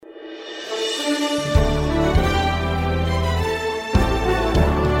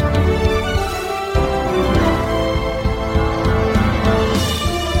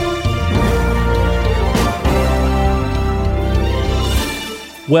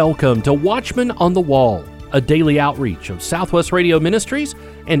Welcome to Watchman on the Wall, a daily outreach of Southwest Radio Ministries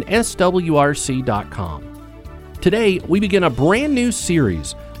and SWRC.com. Today, we begin a brand new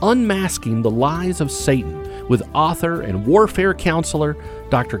series, Unmasking the Lies of Satan, with author and warfare counselor,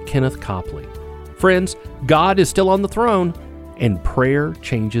 Dr. Kenneth Copley. Friends, God is still on the throne, and prayer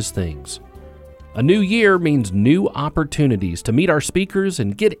changes things. A new year means new opportunities to meet our speakers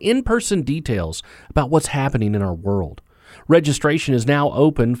and get in-person details about what's happening in our world. Registration is now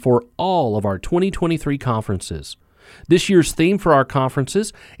open for all of our 2023 conferences. This year's theme for our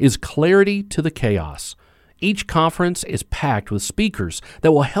conferences is Clarity to the Chaos. Each conference is packed with speakers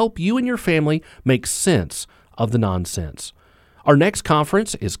that will help you and your family make sense of the nonsense. Our next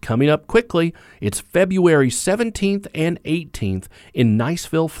conference is coming up quickly. It's February 17th and 18th in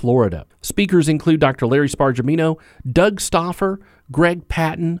Niceville, Florida. Speakers include Dr. Larry Spargimino, Doug Stauffer, Greg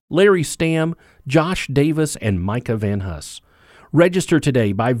Patton, Larry Stamm, Josh Davis, and Micah Van Huss. Register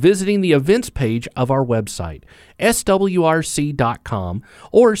today by visiting the events page of our website, swrc.com,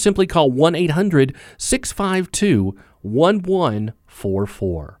 or simply call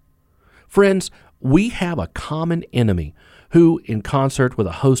 1-800-652-1144. Friends, we have a common enemy who, in concert with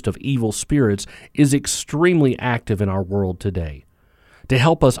a host of evil spirits, is extremely active in our world today. To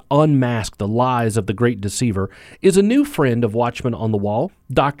help us unmask the lies of the great deceiver is a new friend of Watchman on the Wall,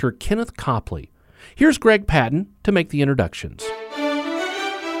 Dr. Kenneth Copley. Here's Greg Patton to make the introductions.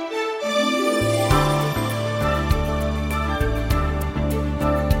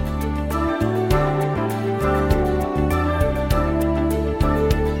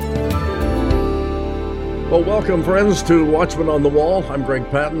 Well, welcome, friends, to Watchman on the Wall. I'm Greg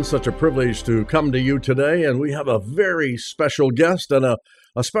Patton. Such a privilege to come to you today, and we have a very special guest and a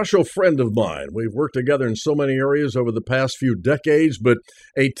special friend of mine. We've worked together in so many areas over the past few decades, but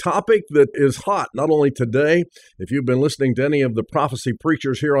a topic that is hot, not only today. If you've been listening to any of the prophecy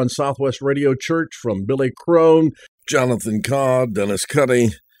preachers here on Southwest Radio Church, from Billy Crone, Jonathan Codd, Dennis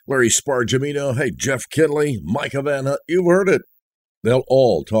Cuddy, Larry Spargimino, Jeff Kinley, Micah Van Huss, you've heard it. They'll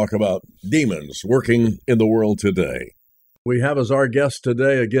all talk about demons working in the world today. We have as our guest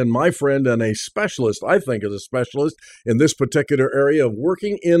today, again, my friend and a specialist, I think is a specialist in this particular area of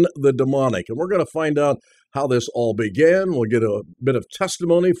working in the demonic. And we're going to find out how this all began. We'll get a bit of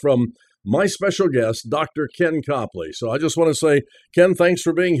testimony from my special guest, Dr. Ken Copley. So I just want to say, Ken, thanks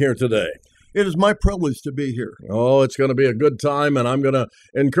for being here today. It is my privilege to be here. Oh, it's going to be a good time, and I'm going to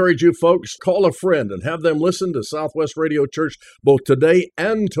encourage you folks, call a friend and have them listen to Southwest Radio Church both today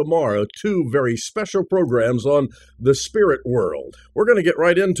and tomorrow, two very special programs on the spirit world. We're going to get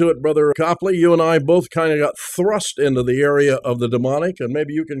right into it, Brother Copley. You and I both kind of got thrust into the area of the demonic, and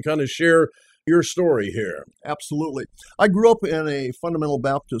maybe you can kind of share your story here. Absolutely. I grew up in a fundamental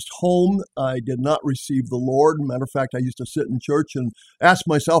Baptist home. I did not receive the Lord. Matter of fact, I used to sit in church and ask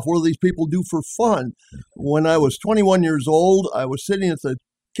myself, what do these people do for fun? When I was 21 years old, I was sitting at the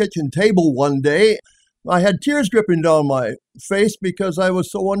kitchen table one day. I had tears dripping down my face because I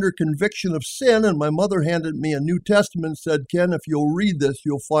was so under conviction of sin, and my mother handed me a New Testament and said, Ken, if you'll read this,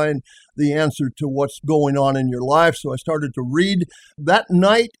 you'll find the answer to what's going on in your life. So I started to read. That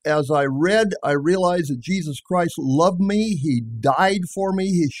night, as I read, I realized that Jesus Christ loved me. He died for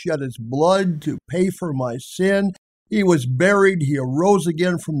me. He shed his blood to pay for my sin. He was buried. He arose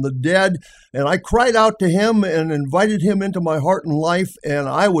again from the dead. And I cried out to him and invited him into my heart and life, and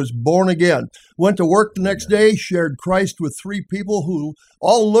I was born again. Went to work the next day, shared Christ with 3 people who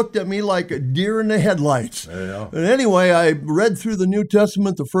all looked at me like a deer in the headlights. Yeah. And anyway, I read through the New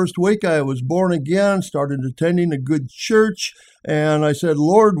Testament the first week. I was born again, started attending a good church. And I said,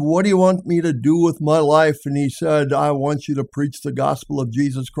 Lord, what do you want me to do with my life? And he said, I want you to preach the gospel of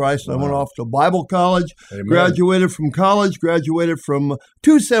Jesus Christ. And I went off to Bible college, Amen. Graduated from college, graduated from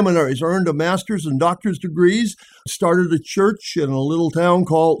 2 seminaries, earned a master's and doctor's degrees, started a church in a little town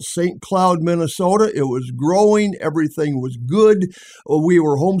called St. Cloud, Minnesota. It was growing. Everything was good. We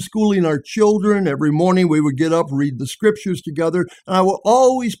were homeschooling our children. Every morning we would get up, read the scriptures together. And I would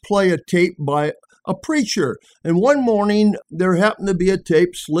always play a tape by a preacher. And one morning, there happened to be a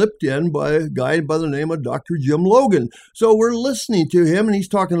tape slipped in by a guy by the name of Dr. Jim Logan. So we're listening to him, and he's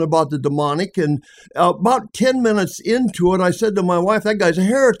talking about the demonic. And about 10 minutes into it, I said to my wife, that guy's a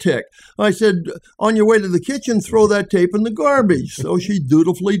heretic. I said, on your way to the kitchen, throw that tape in the garbage. So she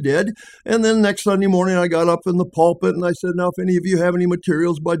dutifully did. And then next Sunday morning, I got up in the pulpit, and I said, now, if any of you have any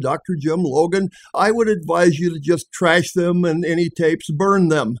materials by Dr. Jim Logan, I would advise you to just trash them, and any tapes, burn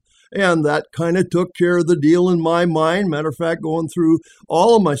them. And that kind of took care of the deal in my mind. Matter of fact, going through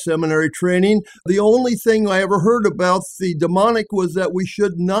all of my seminary training, the only thing I ever heard about the demonic was that we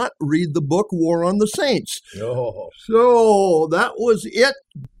should not read the book War on the Saints. Oh. So that was it.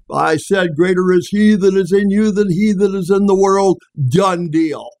 I said, greater is he that is in you than he that is in the world. Done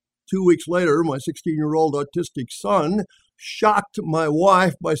deal. 2 weeks later, my 16-year-old autistic son shocked my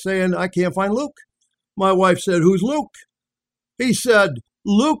wife by saying, I can't find Luke. My wife said, who's Luke? He said,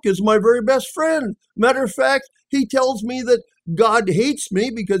 Luke is my very best friend. Matter of fact, he tells me that God hates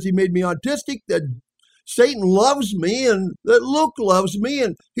me because he made me autistic, that Satan loves me, and that Luke loves me,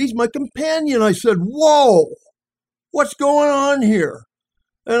 and he's my companion. I said, whoa, what's going on here?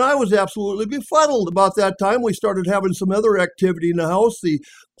 And I was absolutely befuddled. About that time, we started having some other activity in the house. The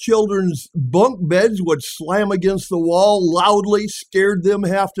children's bunk beds would slam against the wall loudly, scared them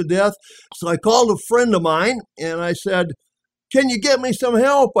half to death. So I called a friend of mine, and I said, can you get me some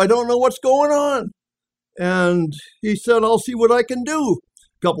help? I don't know what's going on. And he said, I'll see what I can do.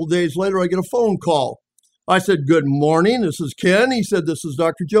 A couple days later, I get a phone call. I said, good morning, this is Ken. He said, this is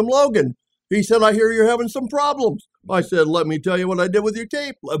Dr. Jim Logan. He said, I hear you're having some problems. I said, let me tell you what I did with your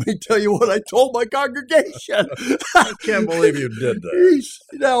tape. Let me tell you what I told my congregation. I can't believe you did that.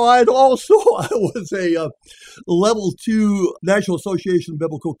 I was a level 2 National Association of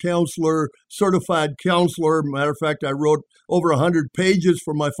Biblical Counselor, certified counselor. Matter of fact, I wrote over 100 pages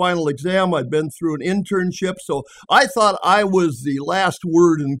for my final exam. I'd been through an internship, so I thought I was the last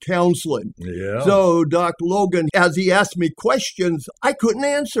word in counseling. Yeah. So Doc Logan, as he asked me questions, I couldn't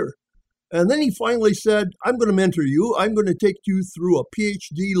answer. And then he finally said, I'm going to mentor you. I'm going to take you through a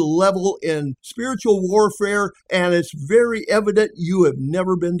PhD level in spiritual warfare, and it's very evident you have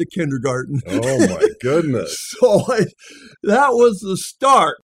never been to kindergarten. Oh, my goodness. So that was the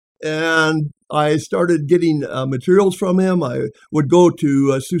start. And I started getting materials from him. I would go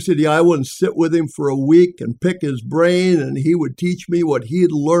to Sioux City, Iowa, and sit with him for a week and pick his brain, and he would teach me what he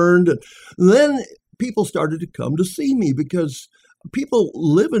had learned. And then people started to come to see me because people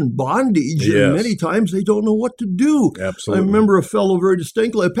live in bondage, yes. And many times they don't know what to do. Absolutely. I remember a fellow very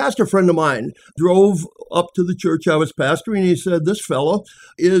distinctly, a pastor friend of mine, drove up to the church I was pastoring, and he said, this fellow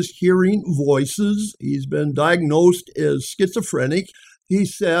is hearing voices. He's been diagnosed as schizophrenic. He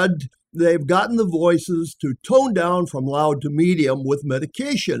said they've gotten the voices to tone down from loud to medium with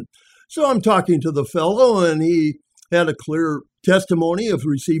medication. So I'm talking to the fellow, and he had a clear testimony of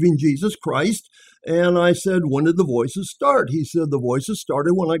receiving Jesus Christ. And I said, when did the voices start? He said, the voices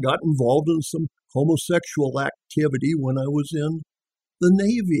started when I got involved in some homosexual activity when I was in the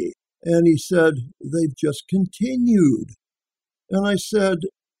Navy. And he said, they've just continued. And I said,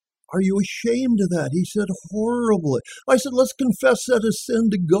 are you ashamed of that? He said, horribly. I said, let's confess that as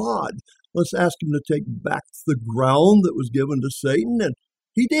sin to God. Let's ask him to take back the ground that was given to Satan. And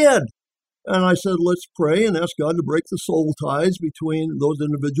he did. And I said, let's pray and ask God to break the soul ties between those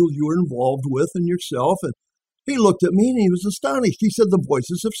individuals you were involved with and yourself. And he looked at me and he was astonished. He said, the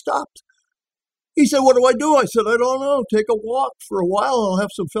voices have stopped. He said, what do I do? I said, I don't know. Take a walk for a while. I'll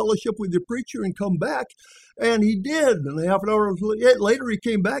have some fellowship with your preacher and come back. And he did. And half an hour later, he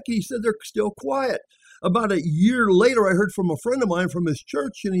came back. He said, they're still quiet. About a year later, I heard from a friend of mine from his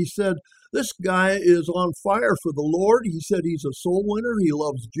church, and he said, this guy is on fire for the Lord. He said he's a soul winner. He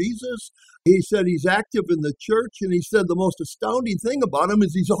loves Jesus. He said he's active in the church, and he said the most astounding thing about him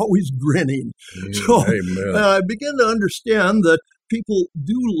is he's always grinning. Amen. I began to understand that people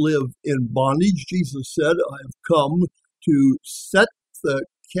do live in bondage. Jesus said, I have come to set the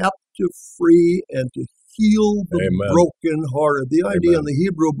captive free and to heal the brokenhearted. The idea in the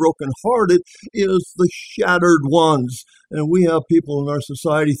Hebrew brokenhearted is the shattered ones. And we have people in our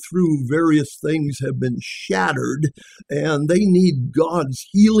society through various things have been shattered, and they need God's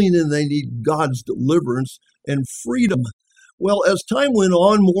healing and they need God's deliverance and freedom. Well, as time went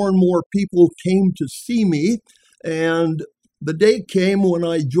on, more and more people came to see me, and the day came when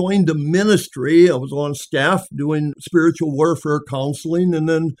I joined a ministry. I was on staff doing spiritual warfare counseling, and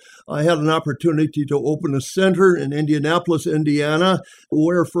then I had an opportunity to open a center in Indianapolis, Indiana,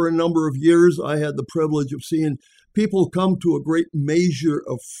 where for a number of years I had the privilege of seeing people come to a great measure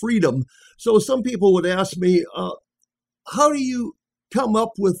of freedom. So some people would ask me, how do you come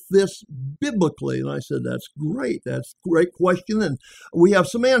up with this biblically? And I said, that's great. That's a great question, and we have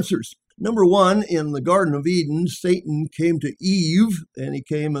some answers. Number one, in the Garden of Eden, Satan came to Eve, and he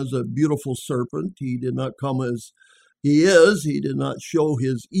came as a beautiful serpent. He did not come as he is. He did not show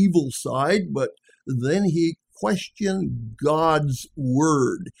his evil side, but then he questioned God's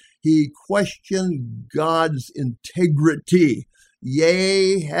word. He questioned God's integrity.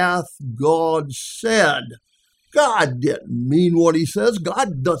 Yea, hath God said. God didn't mean what he says.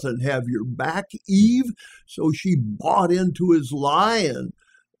 God doesn't have your back, Eve. So she bought into his lie, and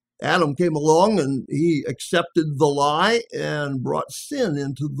Adam came along and he accepted the lie and brought sin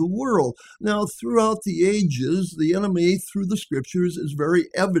into the world. Now, throughout the ages, the enemy, through the scriptures, is very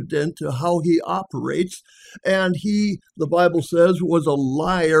evident to how he operates. And he, the Bible says, was a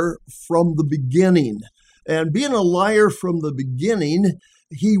liar from the beginning. And being a liar from the beginning,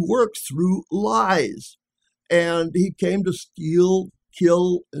 he worked through lies. And he came to steal,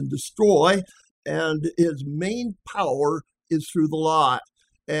 kill, and destroy. And his main power is through the lie.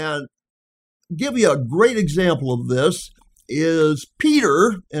 And give you a great example of this is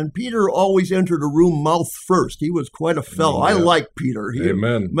Peter, and Peter always entered a room mouth first. He was quite a fellow. Yeah. I like Peter.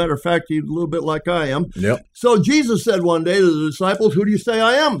 Amen. Matter of fact, he's a little bit like I am. Yep. So Jesus said one day to the disciples, "Who do you say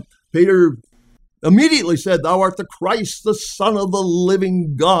I am?" Peter immediately said, "Thou art the Christ, the Son of the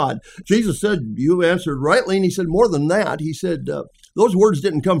living God." Jesus said, "You answered rightly." And he said more than that. He said, "Those words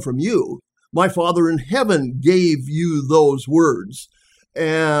didn't come from you. My Father in heaven gave you those words."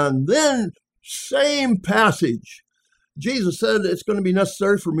 And then, same passage, Jesus said, "It's going to be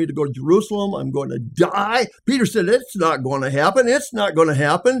necessary for me to go to Jerusalem. I'm going to die." Peter said, "It's not going to happen. It's not going to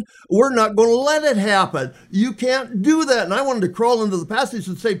happen. We're not going to let it happen. You can't do that." And I wanted to crawl into the passage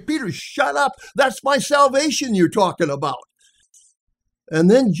and say, "Peter, shut up. That's my salvation you're talking about." And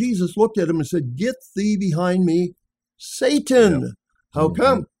then Jesus looked at him and said, "Get thee behind me, Satan." Yep. How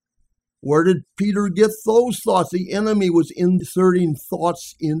come? Where did Peter get those thoughts? The enemy was inserting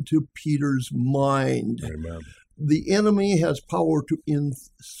thoughts into Peter's mind. Amen. The enemy has power to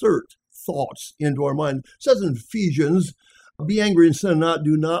insert thoughts into our mind. It says in Ephesians, "Be angry and sin not.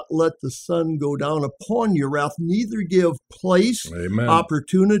 Do not let the sun go down upon your wrath. Neither give place, Amen.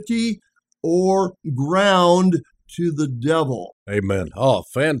 opportunity, or ground to the devil." Amen. Oh,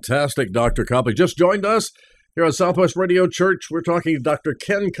 fantastic, Dr. Copley. Just joined us here on Southwest Radio Church. We're talking to Dr.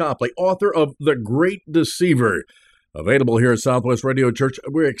 Ken Copley, author of The Great Deceiver, available here at Southwest Radio Church.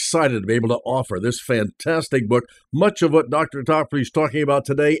 We're excited to be able to offer this fantastic book, much of what Dr. Copley is talking about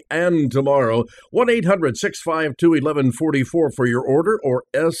today and tomorrow. 1-800-652-1144 for your order, or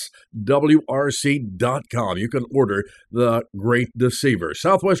swrc.com. You can order The Great Deceiver.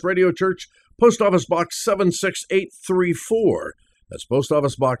 Southwest Radio Church, Post Office Box 76834. That's Post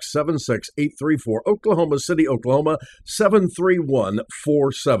Office Box 76834, Oklahoma City, Oklahoma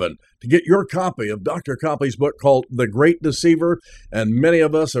 73147. To get your copy of Dr. Copley's book called The Great Deceiver, and many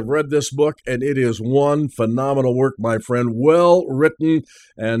of us have read this book, and it is one phenomenal work, my friend, well written,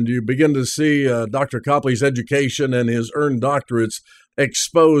 and you begin to see Dr. Copley's education and his earned doctorates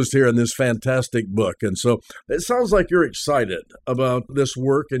exposed here in this fantastic book. And so it sounds like you're excited about this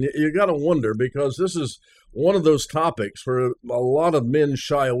work, and you got to wonder, because this is one of those topics where a lot of men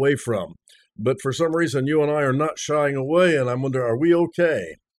shy away from. But for some reason, you and I are not shying away, and I wonder, are we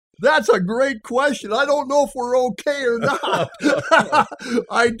okay? That's a great question. I don't know if we're okay or not.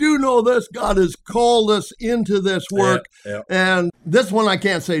 I do know this. God has called us into this work, and this one I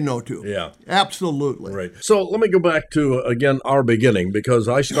can't say no to. Yeah. Absolutely. Right. So let me go back to, again, our beginning, because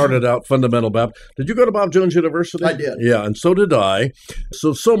I started out fundamental Baptist. Did you go to Bob Jones University? I did. Yeah, and so did I.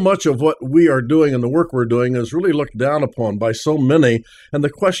 So much of what we are doing and the work we're doing is really looked down upon by so many, and the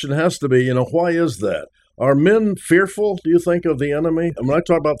question has to be, why is that? Are men fearful, do you think, of the enemy? I mean, I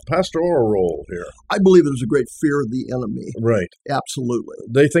talk about the pastoral role here. I believe there's a great fear of the enemy. Right. Absolutely.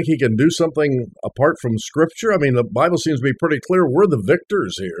 They think he can do something apart from Scripture? I mean, the Bible seems to be pretty clear. We're the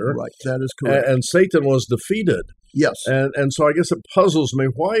victors here. Right. That is correct. And Satan was defeated. Yes. And so I guess it puzzles me.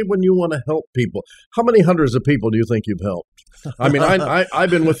 Why wouldn't you want to help people? How many hundreds of people do you think you've helped? I mean,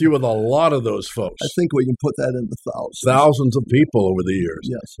 I've been with you with a lot of those folks. I think we can put that in the thousands. Thousands of people over the years.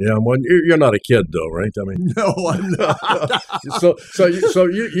 Yes. Yeah. Well, you're not a kid, though, right? I mean, no, I'm not. so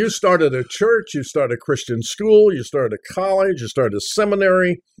you started a church, you started a Christian school, you started a college, you started a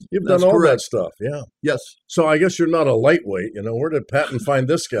seminary. You've done all that stuff. Yeah. Yes. So I guess you're not a lightweight. Where did Patton find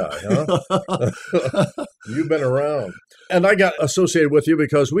this guy? Huh? You've been around. And I got associated with you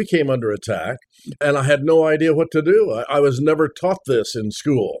because we came under attack, and I had no idea what to do. I was never taught this in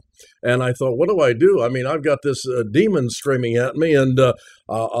school. And I thought, what do I do? I mean, I've got this demon screaming at me, and a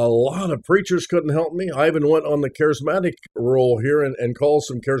lot of preachers couldn't help me. I even went on the charismatic role here and called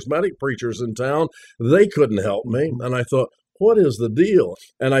some charismatic preachers in town. They couldn't help me. And I thought, what is the deal?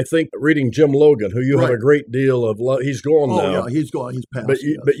 And I think reading Jim Logan, who you had a great deal of love, he's gone now. Oh, yeah, he's gone. He's passed.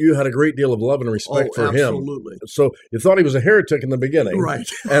 But you had a great deal of love and respect for him. Absolutely. So you thought he was a heretic in the beginning. Right.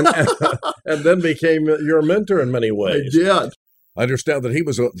 and then became your mentor in many ways. I did. I understand that he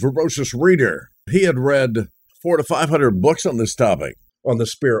was a voracious reader. He had read 400 to 500 books on this topic. on the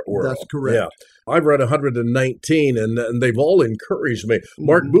spirit world. That's correct. Yeah. I've read 119, and they've all encouraged me.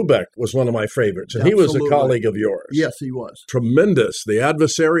 Mark Bubeck was one of my favorites, and Absolutely. he was a colleague of yours. Yes, he was. Tremendous. The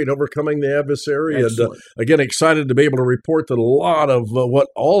Adversary and Overcoming the Adversary. Excellent. And again, excited to be able to report that a lot of what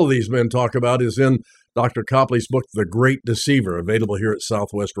all of these men talk about is in Dr. Copley's book, The Great Deceiver, available here at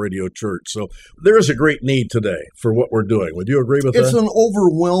Southwest Radio Church. So there is a great need today for what we're doing. Would you agree with that? It's an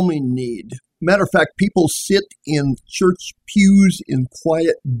overwhelming need. Matter of fact, people sit in church pews in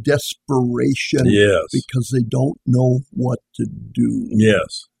quiet desperation because they don't know what to do.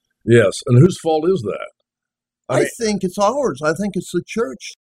 Yes. And whose fault is that? I think it's ours. I think it's the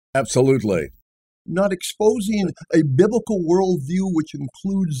church. Absolutely. Not exposing a biblical worldview which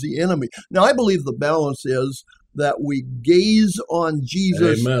includes the enemy. Now, I believe the balance is that we gaze on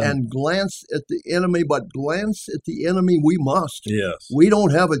Jesus and glance at the enemy, but glance at the enemy we must. Yes. We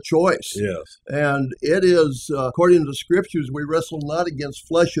don't have a choice. Yes. And it is, according to the scriptures, we wrestle not against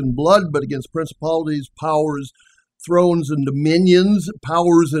flesh and blood, but against principalities, powers, thrones and dominions,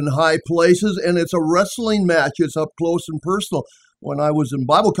 powers in high places. And it's a wrestling match. It's up close and personal. When I was in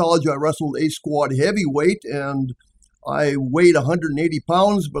Bible college, I wrestled A squad heavyweight, and I weighed 180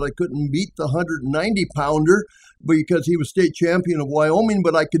 pounds, but I couldn't beat the 190-pounder because he was state champion of Wyoming,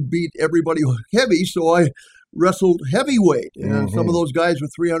 but I could beat everybody heavy, so I wrestled heavyweight. And some of those guys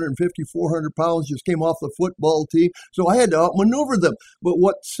with 350, 400 pounds just came off the football team, so I had to outmaneuver them. But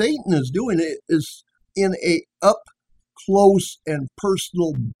what Satan is doing is in a up-close and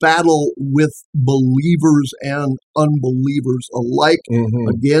personal battle with believers and unbelievers alike.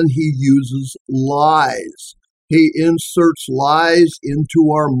 Again, he uses lies. He inserts lies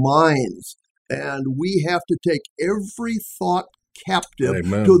into our minds, and we have to take every thought captive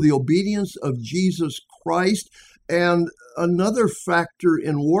to the obedience of Jesus Christ. And another factor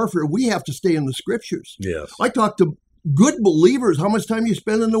in warfare, we have to stay in the scriptures. Yes. I talk to good believers. How much time you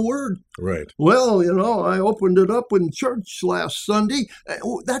spend in the Word? Right. Well, I opened it up in church last Sunday.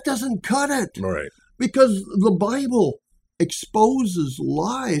 That doesn't cut it. Right. Because the Bible exposes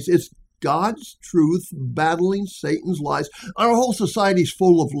lies. It's God's truth battling Satan's lies. Our whole society's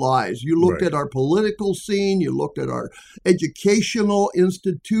full of lies. You look at our political scene, you look at our educational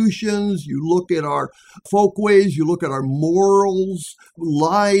institutions, you look at our folkways, you look at our morals.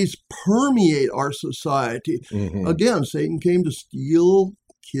 Lies permeate our society. Again, Satan came to steal,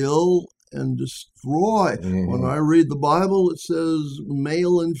 kill, and destroy. When I read the Bible, it says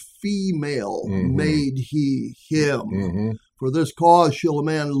male and female made he him. For this cause shall a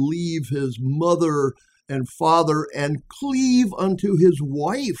man leave his mother and father and cleave unto his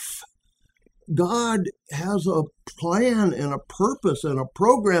wife. God has a plan and a purpose and a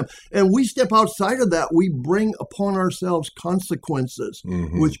program, and we step outside of that, we bring upon ourselves consequences,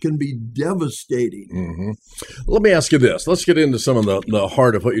 which can be devastating. Let me ask you this. Let's get into some of the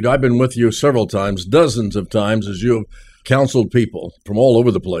heart of what you do. I've been with you several times, dozens of times, as you have counseled people from all over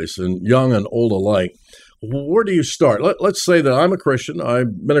the place, and young and old alike. Where do you start? Let's say that I'm a Christian.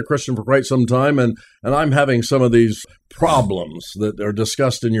 I've been a Christian for quite some time, and I'm having some of these problems that are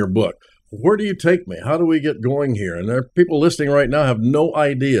discussed in your book. Where do you take me? How do we get going here? And there are people listening right now have no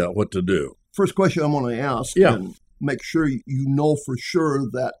idea what to do. First question I'm going to ask, and make sure you know for sure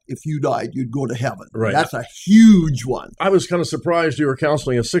that if you died, you'd go to heaven. Right. That's a huge one. I was kind of surprised you were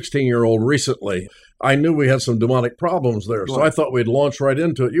counseling a 16-year-old recently. I knew we had some demonic problems there, so I thought we'd launch right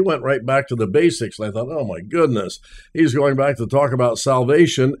into it. You went right back to the basics, and I thought, oh my goodness, he's going back to talk about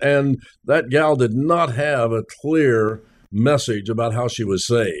salvation, and that gal did not have a clear message about how she was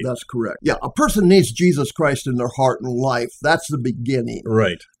saved. That's correct. Yeah, a person needs Jesus Christ in their heart and life. That's the beginning.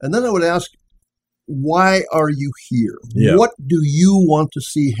 Right. And then I would ask, why are you here? Yeah. What do you want to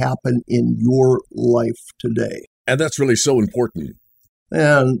see happen in your life today? And that's really so important.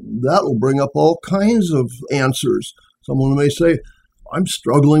 And that will bring up all kinds of answers. Someone may say, I'm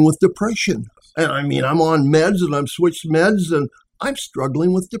struggling with depression. And I mean, I'm on meds and I'm switched meds and I'm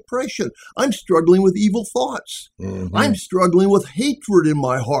struggling with depression. I'm struggling with evil thoughts. I'm struggling with hatred in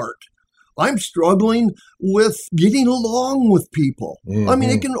my heart. I'm struggling with getting along with people. I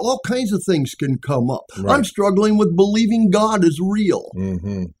mean, all kinds of things can come up. Right. I'm struggling with believing God is real,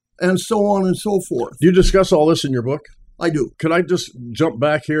 and so on and so forth. Do you discuss all this in your book? I do. Could I just jump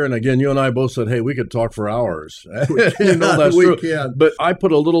back here? And again, you and I both said, hey, we could talk for hours. That's we true. can. But I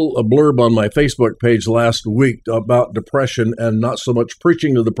put a blurb on my Facebook page last week about depression and not so much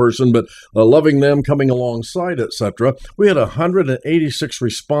preaching to the person, but loving them, coming alongside, etc. We had 186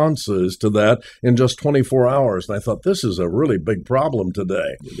 responses to that in just 24 hours. And I thought, this is a really big problem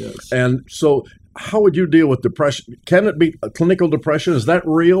today. It is. And so how would you deal with depression? Can it be a clinical depression? Is that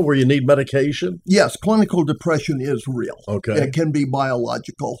real where you need medication? Yes, clinical depression is real. Okay. It can be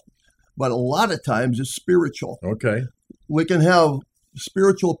biological, but a lot of times it's spiritual. Okay. We can have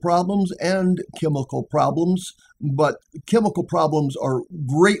spiritual problems and chemical problems, but chemical problems are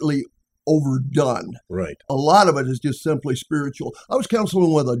greatly overdone. Right. A lot of it is just simply spiritual. I was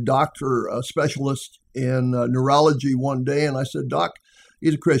counseling with a doctor, a specialist in neurology one day, and I said, Doc,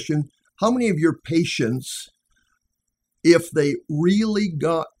 he's a Christian, how many of your patients, if they really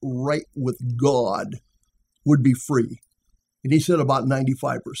got right with God, would be free? And he said about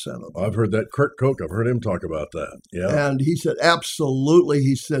 95% of them. I've heard that. Kurt Koch, I've heard him talk about that. Yeah. And he said, absolutely.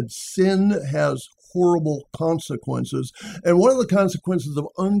 He said, sin has horrible consequences. And one of the consequences of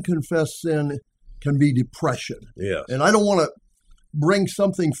unconfessed sin can be depression. Yes. And I don't want to bring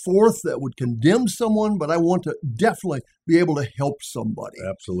something forth that would condemn someone, but I want to definitely be able to help somebody.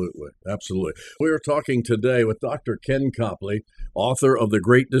 Absolutely. Absolutely. We are talking today with Dr. Ken Copley, author of The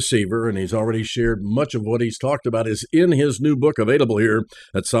Great Deceiver, and he's already shared much of what he's talked about is in his new book available here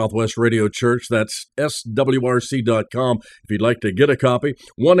at Southwest Radio Church. That's swrc.com if you'd like to get a copy.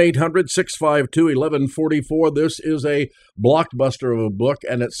 1-800-652-1144. This is a blockbuster of a book,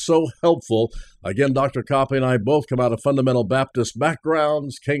 and it's so helpful. Again, Dr. Copley and I both come out of fundamental Baptist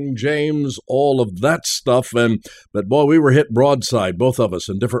backgrounds, King James, all of that stuff. But boy, we were hit broadside, both of us,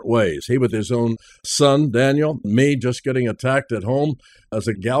 in different ways. He with his own son, Daniel, me just getting attacked at home as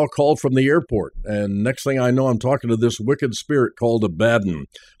a gal called from the airport. And next thing I know, I'm talking to this wicked spirit called Abaddon.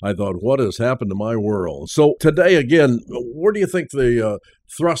 I thought, what has happened to my world? So today, again, where do you think the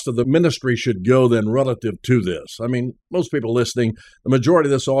thrust of the ministry should go then relative to this? I mean, most people listening, the majority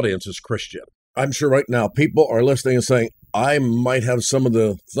of this audience is Christian. I'm sure right now people are listening and saying, I might have some of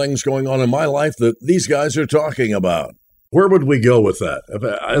the things going on in my life that these guys are talking about. Where would we go with that?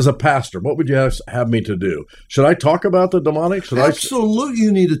 As a pastor, what would you have me to do? Should I talk about the demonic? Absolutely,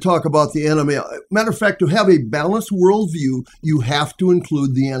 you need to talk about the enemy. Matter of fact, to have a balanced worldview, you have to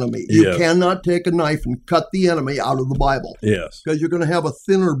include the enemy. You cannot take a knife and cut the enemy out of the Bible. Yes. Because you're going to have a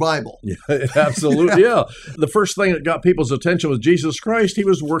thinner Bible. Yeah, absolutely, yeah. The first thing that got people's attention was Jesus Christ. He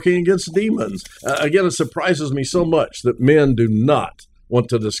was working against demons. Again, it surprises me so much that men do not want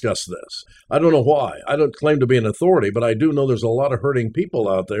to discuss this. I don't know why. I don't claim to be an authority, but I do know there's a lot of hurting people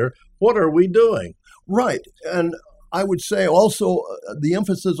out there. What are we doing? Right. And I would say also the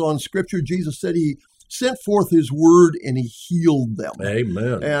emphasis on Scripture, Jesus said he sent forth his word and he healed them.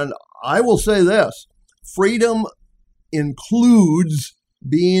 Amen. And I will say this, freedom includes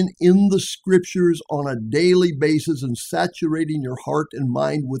being in the Scriptures on a daily basis and saturating your heart and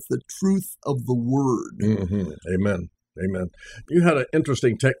mind with the truth of the word. Mm-hmm. Amen. Amen. You had an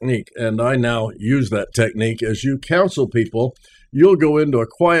interesting technique, and I now use that technique. As you counsel people, you'll go into a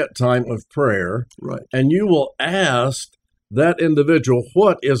quiet time of prayer, right, and you will ask that individual,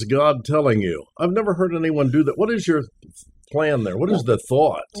 what is God telling you? I've never heard anyone do that. What is your plan there? What is the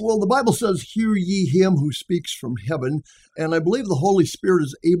thought? Well, the Bible says, hear ye him who speaks from heaven. And I believe the Holy Spirit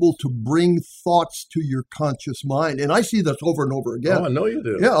is able to bring thoughts to your conscious mind. And I see this over and over again. Oh, I know you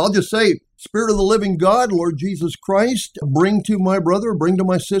do. Yeah, I'll just say, Spirit of the living God, Lord Jesus Christ, bring to my brother, bring to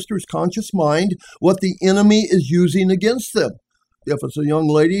my sister's conscious mind what the enemy is using against them. If it's a young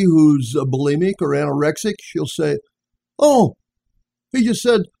lady who's bulimic or anorexic, she'll say, oh, he just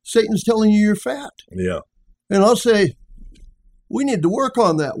said, Satan's telling you you're fat. Yeah. And I'll say, we need to work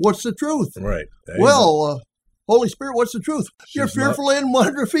on that. What's the truth? Right. Amen. Well, Holy Spirit, what's the truth? You're fearfully and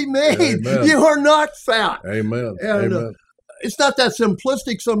wonderfully made. Amen. You are not fat. Amen. And, Amen. It's not that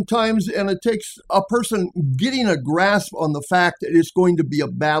simplistic sometimes, and it takes a person getting a grasp on the fact that it's going to be a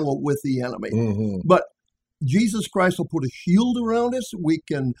battle with the enemy. Mm-hmm. But Jesus Christ will put a shield around us. We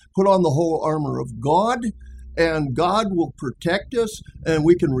can put on the whole armor of God, and God will protect us, and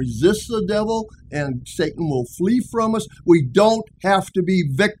we can resist the devil, and Satan will flee from us. We don't have to be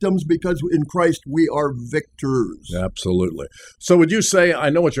victims because in Christ we are victors. Absolutely. So would you say, I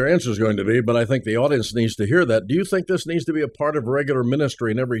know what your answer is going to be, but I think the audience needs to hear that. Do you think this needs to be a part of regular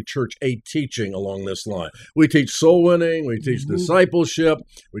ministry in every church, a teaching along this line? We teach soul winning, we teach discipleship,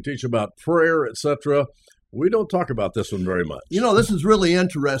 we teach about prayer, etc. We don't talk about this one very much. You know, this is really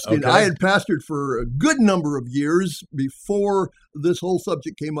interesting. Okay. I had pastored for a good number of years before this whole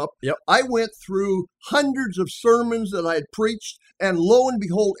subject came up. Yep. I went through hundreds of sermons that I had preached, and lo and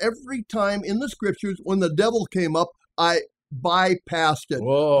behold, every time in the Scriptures, when the devil came up, I bypassed it.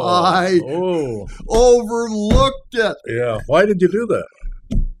 Whoa. I overlooked it. Yeah. Why did you do that?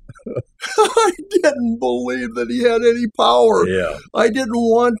 I didn't believe that he had any power. Yeah. I didn't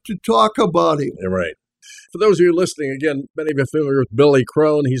want to talk about him. Right. For those of you listening, again, many of you are familiar with Billy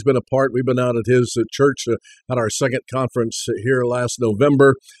Crone. He's been a part. We've been out at his church at our second conference here last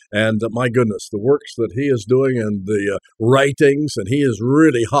November. And my goodness, the works that he is doing and the writings, and he is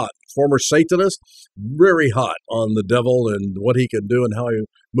really hot. Former Satanist, very hot on the devil and what he can do and how he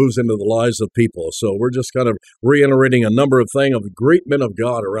moves into the lives of people. So we're just kind of reiterating a number of things of great men of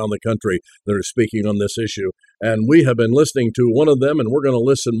God around the country that are speaking on this issue. And we have been listening to one of them, and we're going to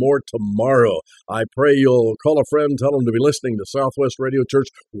listen more tomorrow. I pray you'll call a friend, tell them to be listening to Southwest Radio Church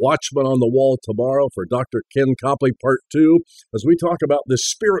Watchman on the Wall tomorrow for Dr. Ken Copley Part 2, as we talk about the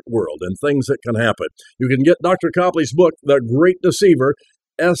spirit world and things that can happen. You can get Dr. Copley's book, The Great Deceiver,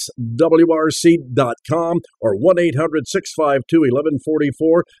 swrc.com or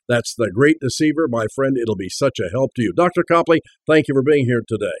 1-800-652-1144. That's The Great Deceiver. My friend, it'll be such a help to you. Dr. Copley, thank you for being here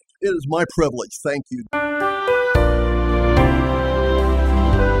today. It is my privilege. Thank you.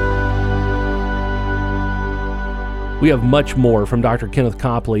 We have much more from Dr. Kenneth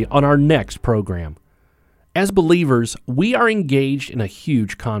Copley on our next program. As believers, we are engaged in a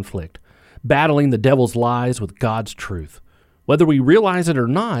huge conflict, battling the devil's lies with God's truth. Whether we realize it or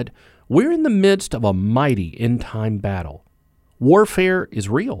not, we're in the midst of a mighty end-time battle. Warfare is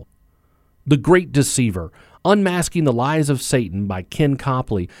real. The Great Deceiver, Unmasking the Lies of Satan by Ken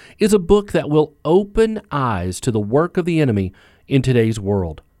Copley, is a book that will open eyes to the work of the enemy in today's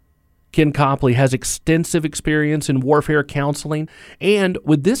world. Ken Copley has extensive experience in warfare counseling, and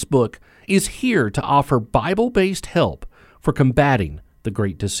with this book is here to offer Bible-based help for combating the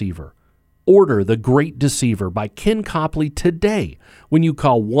Great Deceiver. Order The Great Deceiver by Ken Copley today when you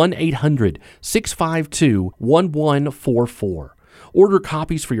call 1-800-652-1144. Order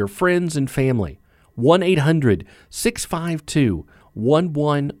copies for your friends and family.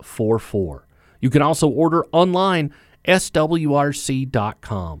 1-800-652-1144. You can also order online,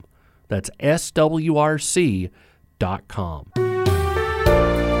 swrc.com. That's swrc.com.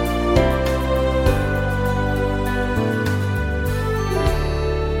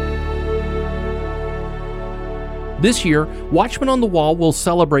 This year, Watchman on the Wall will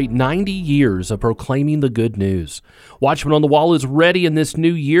celebrate 90 years of proclaiming the good news. Watchman on the Wall is ready in this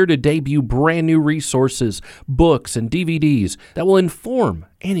new year to debut brand new resources, books, and DVDs that will inform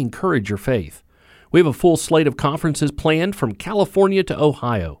and encourage your faith. We have a full slate of conferences planned from California to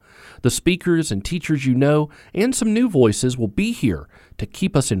Ohio. The speakers and teachers you know and some new voices will be here to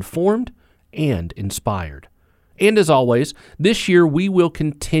keep us informed and inspired. And as always, this year we will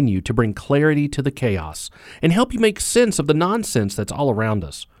continue to bring clarity to the chaos and help you make sense of the nonsense that's all around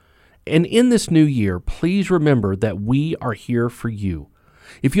us. And in this new year, please remember that we are here for you.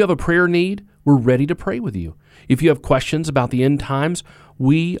 If you have a prayer need, we're ready to pray with you. If you have questions about the end times,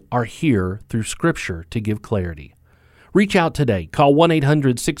 we are here through Scripture to give clarity. Reach out today. Call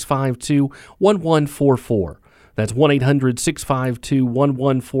 1-800-652-1144. That's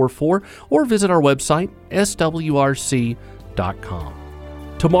 1-800-652-1144, or visit our website, swrc.com.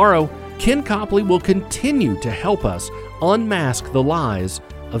 Tomorrow, Ken Copley will continue to help us unmask the lies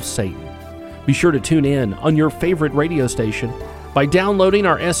of Satan. Be sure to tune in on your favorite radio station by downloading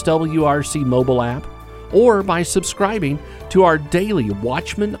our SWRC mobile app or by subscribing to our daily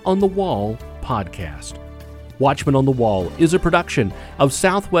Watchman on the Wall podcast. Watchman on the Wall is a production of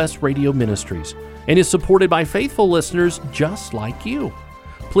Southwest Radio Ministries and is supported by faithful listeners just like you.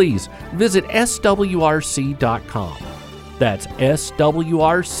 Please visit swrc.com. That's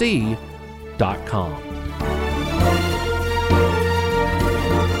swrc.com.